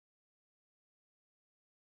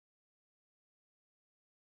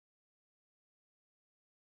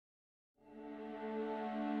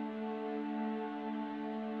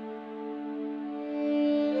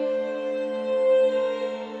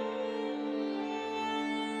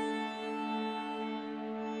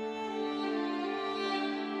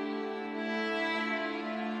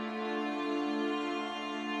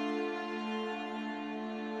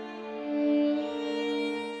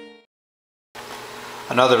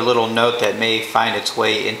Another little note that may find its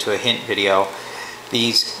way into a hint video.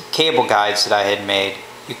 These cable guides that I had made,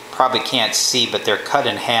 you probably can't see, but they're cut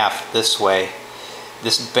in half this way.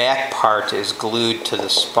 This back part is glued to the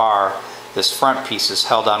spar. This front piece is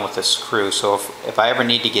held on with a screw. So if I ever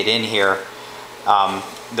need to get in here,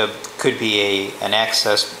 there could be an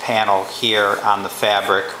access panel here on the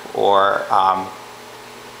fabric, or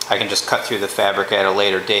I can just cut through the fabric at a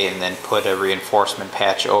later date and then put a reinforcement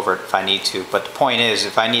patch over it if I need to. But the point is,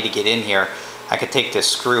 if I need to get in here, I could take this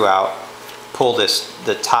screw out, pull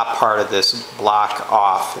the top part of this block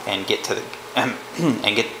off, and get to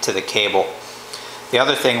the cable. The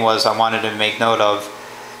other thing was I wanted to make note of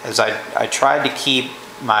is I tried to keep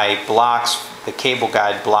my blocks, the cable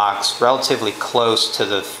guide blocks, relatively close to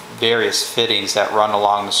the various fittings that run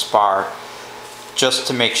along the spar, just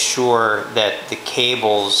to make sure that the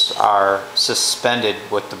cables are suspended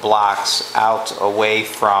with the blocks out away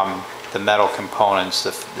from the metal components,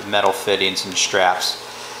 the metal fittings and straps.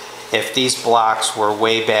 If these blocks were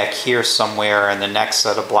way back here somewhere and the next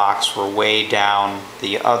set of blocks were way down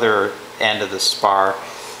the other end of the spar,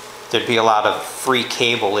 there'd be a lot of free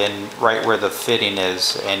cable in right where the fitting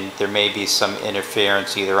is, and there may be some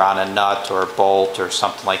interference either on a nut or a bolt or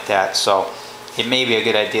something like that. So it may be a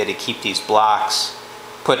good idea to keep these blocks,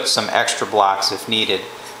 put some extra blocks if needed,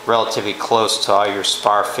 relatively close to all your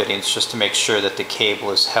spar fittings, just to make sure that the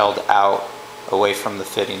cable is held out away from the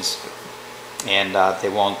fittings, and they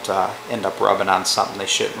won't end up rubbing on something they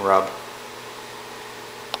shouldn't rub.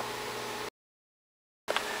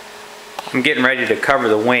 I'm getting ready to cover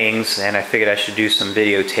the wings, and I figured I should do some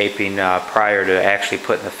videotaping prior to actually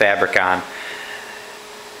putting the fabric on.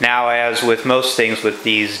 Now, as with most things with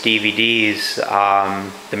these DVDs,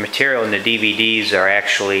 the material in the DVDs are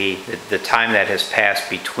actually, the time that has passed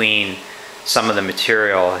between some of the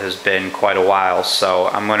material has been quite a while, so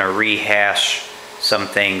I'm going to rehash some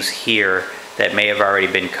things here that may have already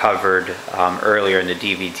been covered earlier in the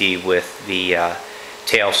DVD with the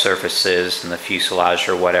tail surfaces and the fuselage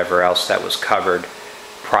or whatever else that was covered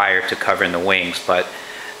prior to covering the wings. But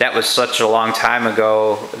that was such a long time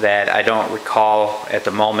ago that I don't recall at the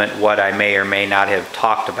moment what I may or may not have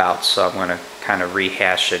talked about, so I'm going to kind of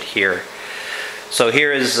rehash it here. So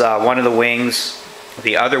here is one of the wings.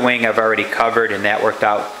 The other wing I've already covered, and that worked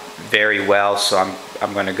out very well, so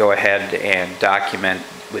I'm going to go ahead and document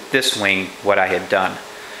with this wing what I had done.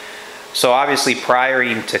 So obviously, prior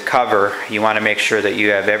to cover, you want to make sure that you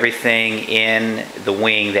have everything in the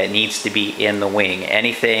wing that needs to be in the wing.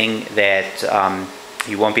 Anything that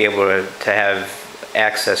you won't be able to have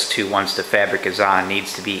access to once the fabric is on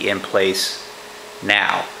needs to be in place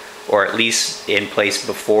now, or at least in place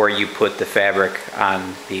before you put the fabric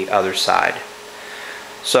on the other side.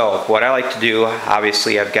 So what I like to do,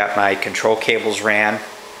 obviously I've got my control cables ran,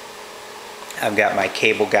 I've got my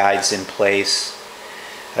cable guides in place,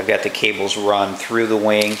 I've got the cables run through the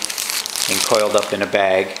wing and coiled up in a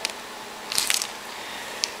bag.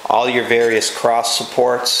 All your various cross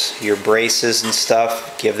supports, your braces and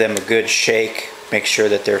stuff, give them a good shake. Make sure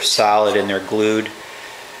that they're solid and they're glued.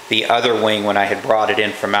 The other wing, when I had brought it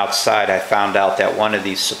in from outside, I found out that one of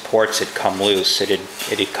these supports had come loose. It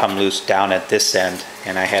had come loose down at this end,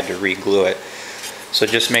 and I had to re-glue it. So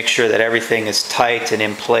just make sure that everything is tight and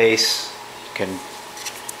in place. You can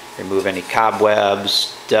remove any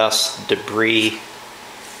cobwebs, dust, debris.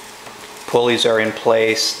 Pulleys are in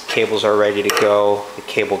place, cables are ready to go. The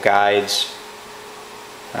cable guides,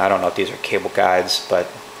 I don't know if these are cable guides, but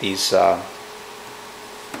these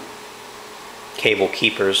cable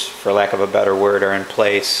keepers, for lack of a better word, are in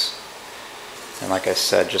place. And like I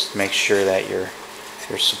said, just make sure that your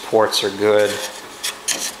supports are good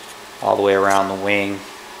all the way around the wing.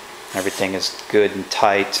 Everything is good and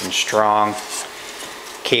tight and strong.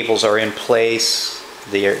 Cables are in place.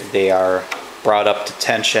 They are brought up to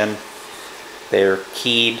tension. They're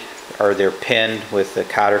keyed, or they're pinned with the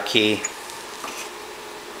cotter key.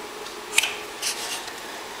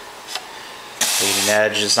 Leading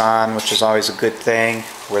edge is on, which is always a good thing.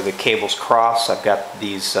 Where the cables cross, I've got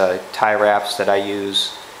these tie wraps that I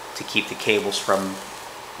use to keep the cables from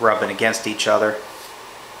rubbing against each other.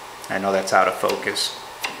 I know that's out of focus,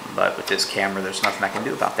 but with this camera there's nothing I can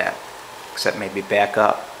do about that, except maybe back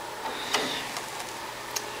up.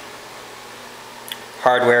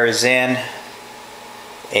 Hardware is in.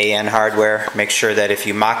 AN hardware. Make sure that if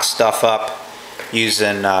you mock stuff up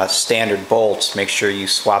using standard bolts, make sure you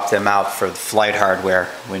swap them out for the flight hardware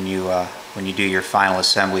when you do your final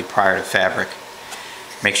assembly prior to fabric.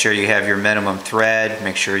 Make sure you have your minimum thread.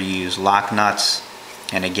 Make sure you use lock nuts,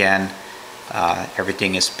 and again,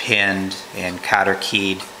 everything is pinned and cotter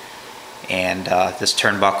keyed, and this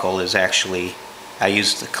turnbuckle is actually I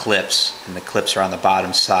used the clips, and the clips are on the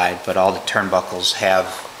bottom side, but all the turnbuckles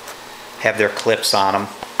have their clips on them.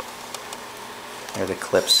 There are the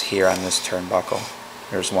clips here on this turnbuckle.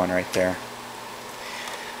 There's one right there.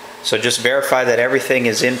 So just verify that everything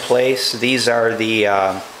is in place. These are the,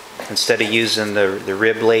 instead of using the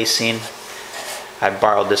rib lacing, I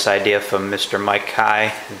borrowed this idea from Mr. Mike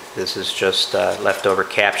Kai. This is just leftover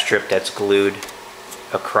cap strip that's glued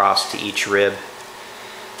across to each rib.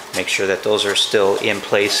 Make sure that those are still in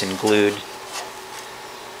place and glued.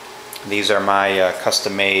 These are my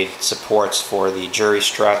custom-made supports for the jury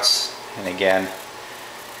struts, and again,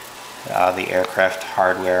 the aircraft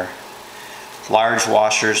hardware. Large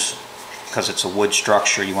washers, because it's a wood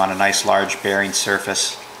structure, you want a nice large bearing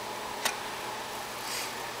surface.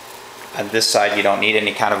 On this side you don't need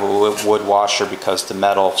any kind of a wood washer because the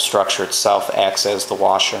metal structure itself acts as the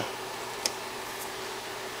washer.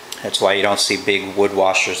 That's why you don't see big wood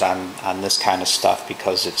washers on this kind of stuff,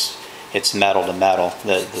 because it's metal to metal.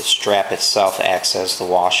 The strap itself acts as the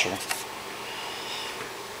washer.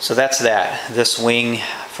 So that's that. This wing,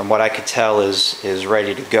 from what I could tell, is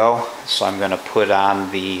ready to go. So I'm going to put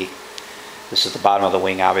on this is the bottom of the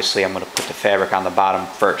wing obviously, I'm going to put the fabric on the bottom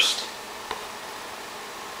first.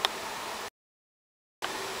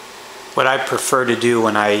 What I prefer to do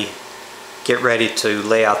when I get ready to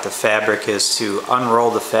lay out the fabric is to unroll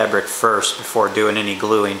the fabric first before doing any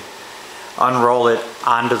gluing. Unroll it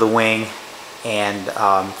onto the wing and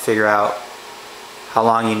figure out how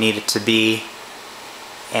long you need it to be,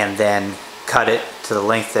 and then cut it to the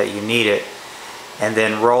length that you need it, and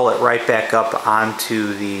then roll it right back up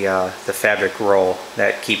onto the fabric roll.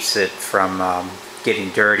 That keeps it from getting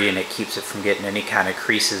dirty, and it keeps it from getting any kind of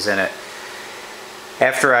creases in it.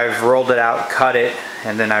 After I've rolled it out, cut it,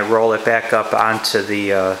 and then I roll it back up onto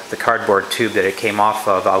the cardboard tube that it came off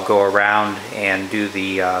of, I'll go around and do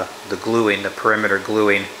the gluing, the perimeter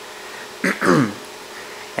gluing,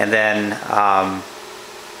 and then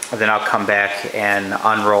I'll come back and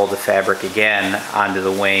unroll the fabric again onto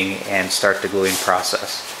the wing and start the gluing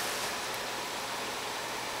process.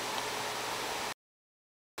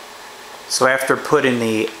 So after putting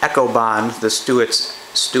the EcoBond, the Stewart's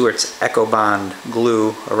EcoBond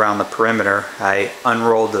glue around the perimeter, I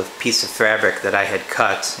unrolled the piece of fabric that I had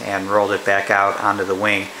cut and rolled it back out onto the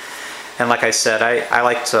wing. And like I said, I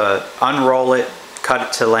like to unroll it, cut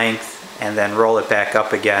it to length, and then roll it back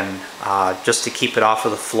up again, just to keep it off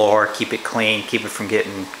of the floor, keep it clean, keep it from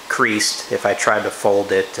getting creased if I tried to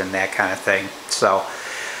fold it and that kind of thing. So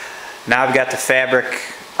now I've got the fabric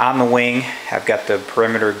on the wing, I've got the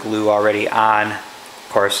perimeter glue already on. Of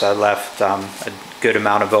course, I left a good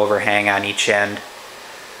amount of overhang on each end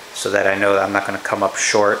so that I know that I'm not going to come up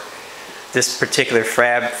short. This particular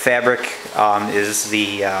fabric is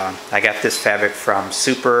the, I got this fabric from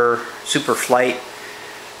Super Flight.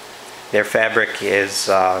 Their fabric is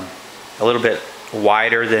a little bit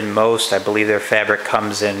wider than most. I believe their fabric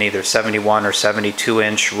comes in either 71 or 72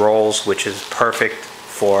 inch rolls, which is perfect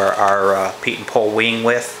for our Pietenpol wing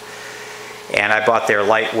width. And I bought their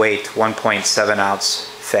lightweight 1.7 ounce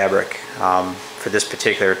fabric. For this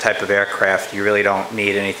particular type of aircraft, you really don't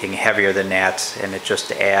need anything heavier than that, and it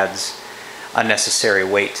just adds unnecessary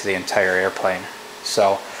weight to the entire airplane.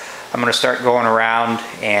 So I'm going to start going around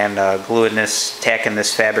and gluing this, tacking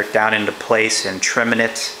this fabric down into place and trimming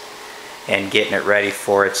it and getting it ready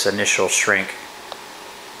for its initial shrink.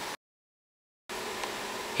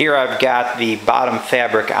 Here I've got the bottom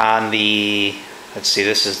fabric on the, let's see,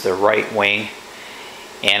 this is the right wing,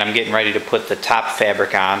 and I'm getting ready to put the top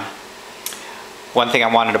fabric on. One thing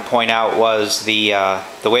I wanted to point out was the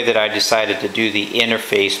way that I decided to do the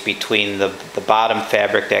interface between the bottom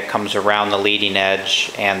fabric that comes around the leading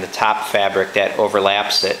edge and the top fabric that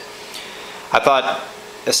overlaps it. I thought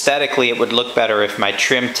aesthetically it would look better if my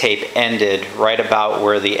trim tape ended right about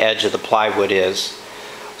where the edge of the plywood is.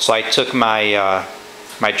 So I took my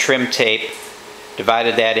my trim tape,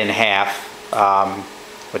 divided that in half,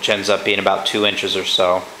 which ends up being about 2 inches or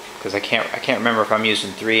so, because I can't remember if I'm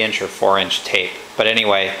using 3-inch or 4-inch tape. But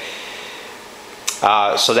anyway,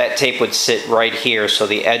 so that tape would sit right here, so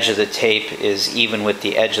the edge of the tape is even with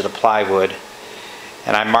the edge of the plywood.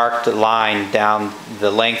 And I marked a line down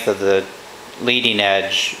the length of the leading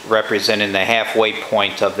edge, representing the halfway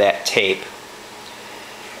point of that tape.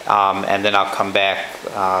 And then I'll come back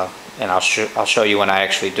and I'll show you when I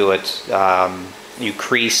actually do it. You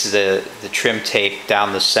crease the trim tape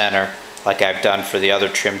down the center, like I've done for the other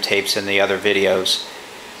trim tapes in the other videos,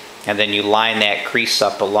 and then you line that crease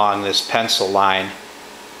up along this pencil line,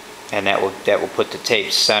 and that will put the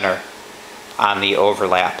tape center on the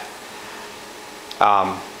overlap.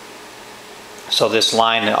 So this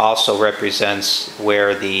line also represents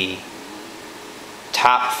where the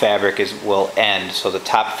top fabric will end. So the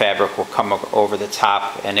top fabric will come over the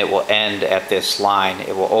top and it will end at this line.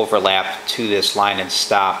 It will overlap to this line and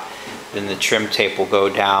stop. Then the trim tape will go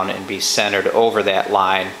down and be centered over that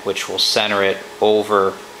line, which will center it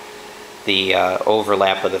over the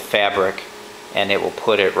overlap of the fabric, and it will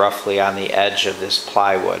put it roughly on the edge of this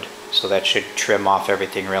plywood. So that should trim off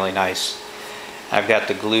everything really nice. I've got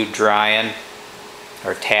the glue drying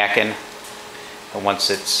or tacking, and once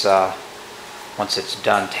it's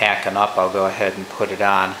done tacking up, I'll go ahead and put it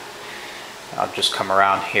on. I'll just come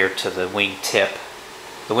around here to the wing tip.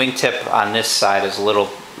 The wing tip on this side is a little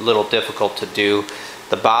difficult to do.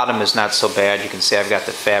 The bottom is not so bad. You can see I've got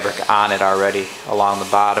the fabric on it already along the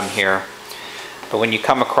bottom here. But when you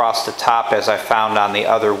come across the top, as I found on the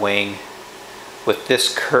other wing, with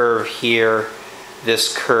this curve here,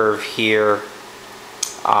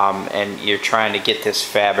 and you're trying to get this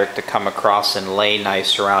fabric to come across and lay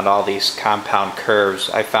nice around all these compound curves,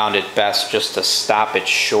 I found it best just to stop it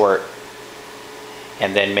short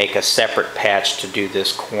and then make a separate patch to do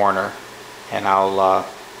this corner. And I'll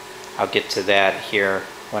get to that here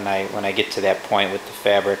when I get to that point with the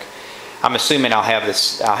fabric. I'm assuming I'll have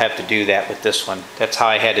to do that with this one. That's how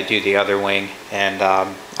I had to do the other wing, and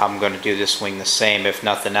I'm going to do this wing the same, if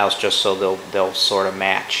nothing else, just so they'll sort of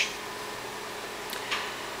match.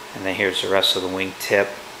 And then here's the rest of the wing tip.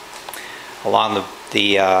 Along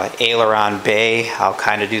the aileron bay, I'll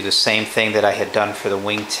kind of do the same thing that I had done for the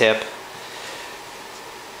wing tip.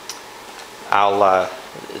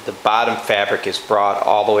 The bottom fabric is brought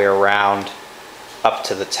all the way around up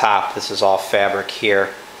to the top. This is all fabric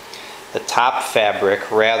here. The top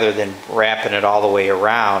fabric, rather than wrapping it all the way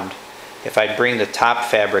around, if I bring the top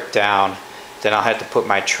fabric down, then I'll have to put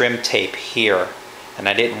my trim tape here, and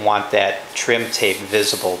I didn't want that trim tape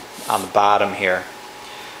visible on the bottom here.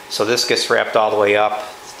 So this gets wrapped all the way up.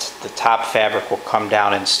 The top fabric will come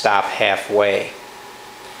down and stop halfway.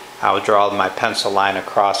 I will draw my pencil line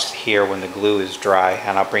across here when the glue is dry,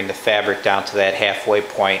 and I'll bring the fabric down to that halfway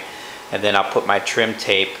point, and then I'll put my trim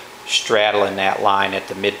tape straddling that line at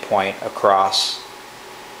the midpoint across,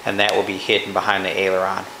 and that will be hidden behind the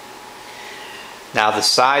aileron. Now the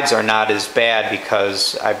sides are not as bad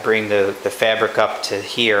because I bring the fabric up to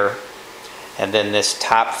here, and then this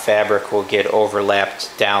top fabric will get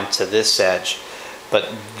overlapped down to this edge,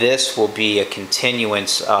 but this will be a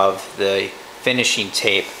continuance of the finishing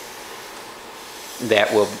tape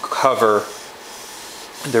that will cover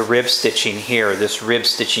the rib stitching here. This rib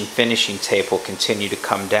stitching finishing tape will continue to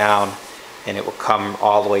come down, and it will come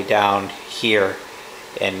all the way down here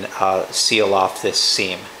and seal off this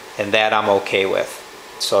seam, and that I'm okay with.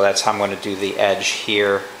 So that's how I'm going to do the edge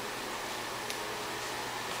here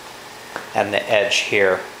and the edge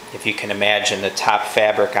here. If you can imagine the top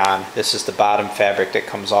fabric on, this is the bottom fabric that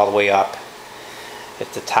comes all the way up.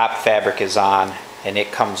 If the top fabric is on and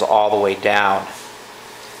it comes all the way down,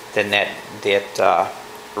 then that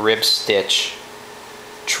rib stitch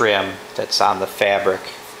trim that's on the fabric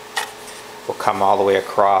will come all the way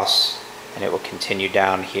across, and it will continue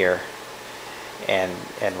down here and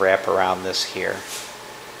wrap around this here.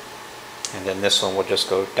 And then this one will just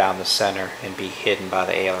go down the center and be hidden by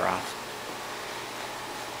the aileron.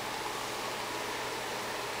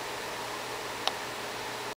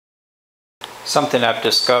 Something I've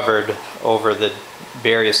discovered over the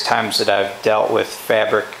various times that I've dealt with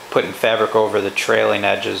fabric, putting fabric over the trailing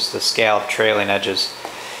edges, the scallop trailing edges.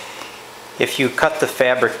 If you cut the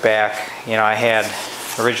fabric back, you know,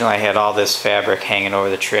 originally I had all this fabric hanging over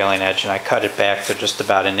the trailing edge, and I cut it back to just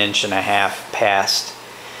about 1.5 inches past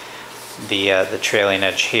the trailing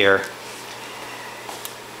edge here.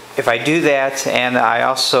 If I do that, and I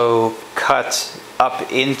also cut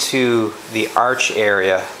up into the arch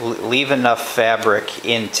area, leave enough fabric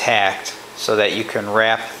intact so that you can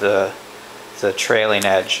wrap the trailing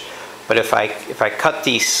edge. But if I cut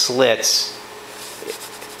these slits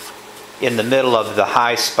in the middle of the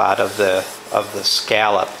high spot of the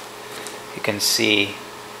scallop, you can see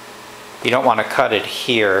you don't want to cut it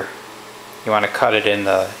here. You want to cut it in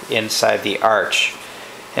the inside the arch.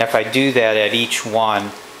 And if I do that at each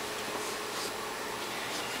one,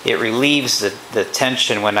 it relieves the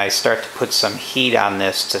tension when I start to put some heat on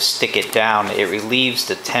this to stick it down. It relieves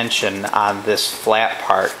the tension on this flat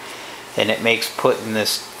part, and it makes putting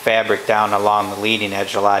this fabric down along the leading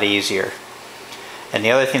edge a lot easier. And the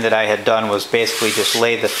other thing that I had done was basically just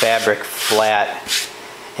lay the fabric flat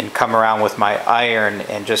and come around with my iron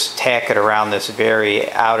and just tack it around this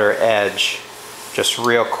very outer edge, just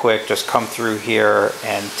real quick. Just come through here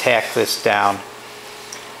and tack this down,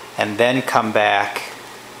 and then come back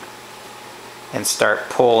and start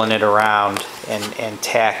pulling it around and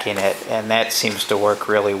tacking it, and that seems to work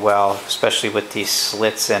really well, especially with these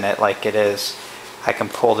slits in it like it is. I can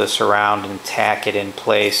pull this around and tack it in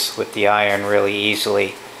place with the iron really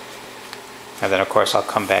easily, and then of course I'll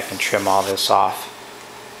come back and trim all this off.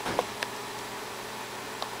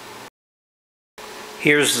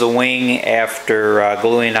 Here's the wing after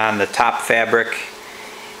gluing on the top fabric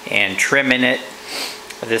and trimming it.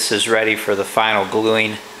 This is ready for the final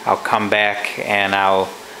gluing. I'll come back and I'll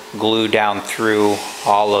glue down through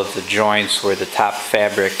all of the joints where the top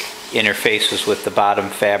fabric interfaces with the bottom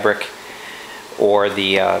fabric, or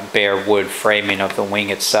the bare wood framing of the wing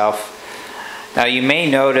itself. Now you may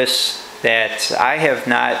notice that I have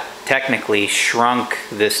not technically shrunk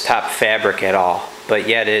this top fabric at all, but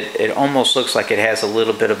yet it almost looks like it has a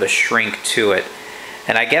little bit of a shrink to it.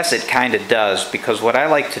 And I guess it kind of does, because what I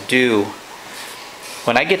like to do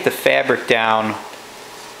when I get the fabric down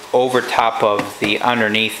over top of the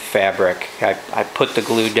underneath fabric, I put the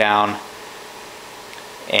glue down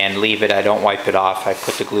and leave it. I don't wipe it off. I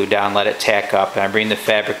put the glue down, let it tack up, and I bring the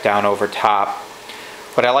fabric down over top.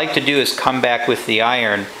 What I like to do is come back with the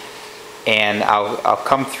iron, and I'll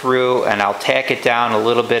come through and I'll tack it down a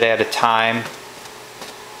little bit at a time,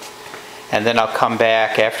 and then I'll come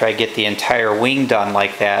back after I get the entire wing done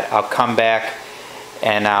like that. I'll come back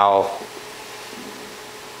and I'll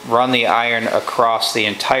run the iron across the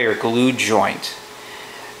entire glue joint.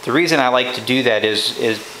 The reason I like to do that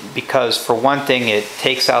is because, for one thing, it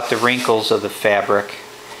takes out the wrinkles of the fabric,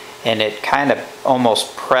 and it kind of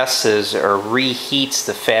almost presses or reheats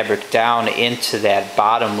the fabric down into that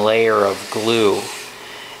bottom layer of glue.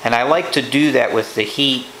 And I like to do that with the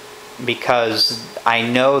heat because I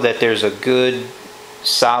know that there's a good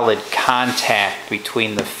solid contact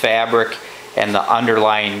between the fabric and the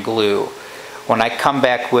underlying glue. When I come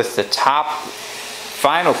back with the top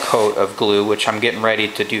final coat of glue, which I'm getting ready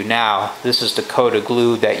to do now, this is the coat of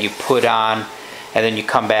glue that you put on, and then you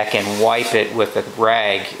come back and wipe it with a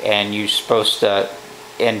rag, and you're supposed to,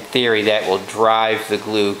 in theory, that will drive the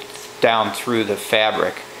glue down through the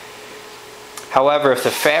fabric. However, if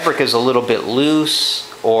the fabric is a little bit loose,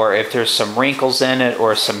 or if there's some wrinkles in it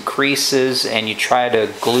or some creases, and you try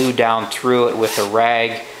to glue down through it with a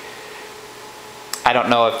rag, I don't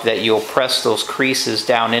know if that you'll press those creases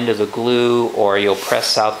down into the glue, or you'll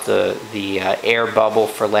press out the air bubble,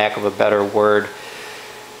 for lack of a better word.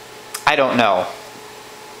 I don't know.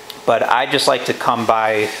 But I just like to come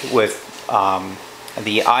by with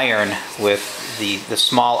the iron, with the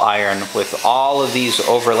small iron, with all of these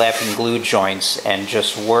overlapping glue joints, and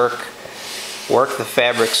just work the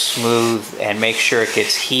fabric smooth and make sure it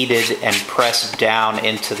gets heated and pressed down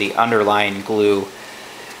into the underlying glue.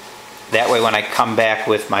 That way when I come back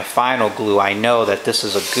with my final glue, I know that this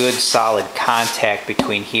is a good solid contact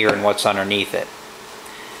between here and what's underneath it.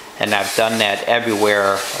 And I've done that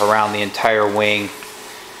everywhere around the entire wing.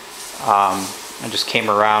 I just came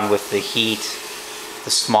around with the heat,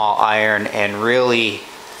 the small iron, and really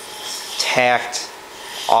tacked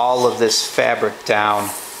all of this fabric down.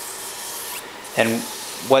 And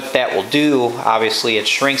what that will do, obviously, it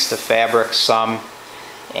shrinks the fabric some,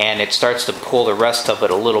 and it starts to pull the rest of it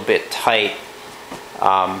a little bit tight.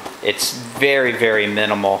 It's very, very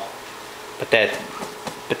minimal, but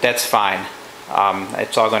that's fine.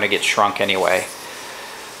 It's all going to get shrunk anyway.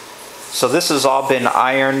 So this has all been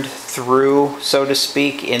ironed through, so to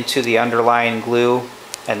speak, into the underlying glue,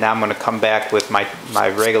 and now I'm going to come back with my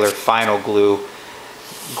regular final glue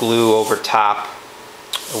over top,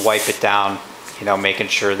 wipe it down, you know, making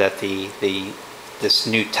sure that this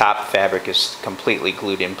new top fabric is completely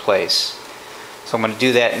glued in place. So I'm going to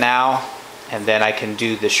do that now, and then I can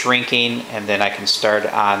do the shrinking, and then I can start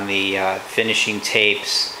on the finishing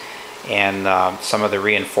tapes and some of the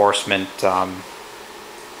reinforcement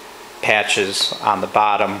patches on the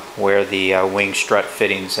bottom where the wing strut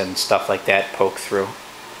fittings and stuff like that poke through.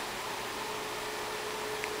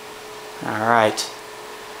 Alright,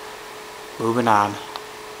 moving on.